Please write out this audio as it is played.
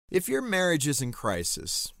If your marriage is in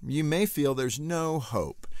crisis, you may feel there's no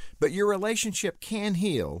hope, but your relationship can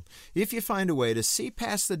heal if you find a way to see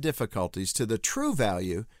past the difficulties to the true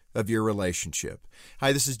value of your relationship.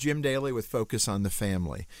 Hi, this is Jim Daly with Focus on the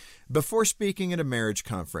Family. Before speaking at a marriage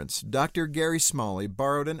conference, Dr. Gary Smalley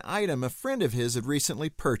borrowed an item a friend of his had recently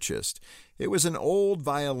purchased. It was an old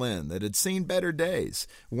violin that had seen better days.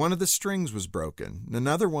 One of the strings was broken,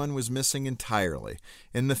 another one was missing entirely,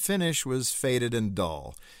 and the finish was faded and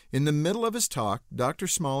dull. In the middle of his talk, Dr.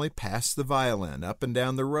 Smalley passed the violin up and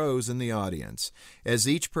down the rows in the audience. As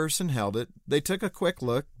each person held it, they took a quick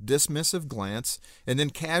look, dismissive glance, and then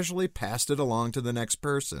casually passed it along to the next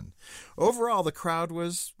person. Overall, the crowd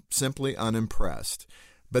was simply unimpressed.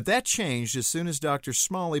 But that changed as soon as Dr.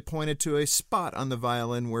 Smalley pointed to a spot on the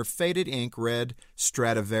violin where faded ink read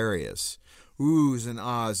Stradivarius. Oohs and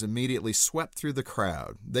ahs immediately swept through the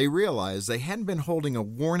crowd. They realized they hadn't been holding a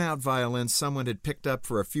worn-out violin someone had picked up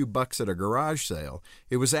for a few bucks at a garage sale.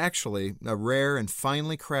 It was actually a rare and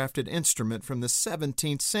finely crafted instrument from the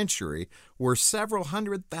 17th century worth several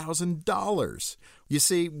 $100,000. You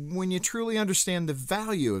see, when you truly understand the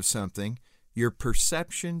value of something, your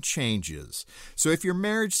perception changes. So if your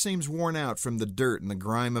marriage seems worn out from the dirt and the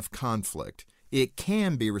grime of conflict, it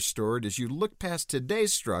can be restored as you look past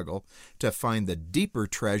today's struggle to find the deeper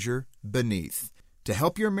treasure beneath. To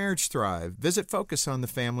help your marriage thrive, visit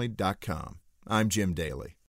FocusOnTheFamily.com. I'm Jim Daly.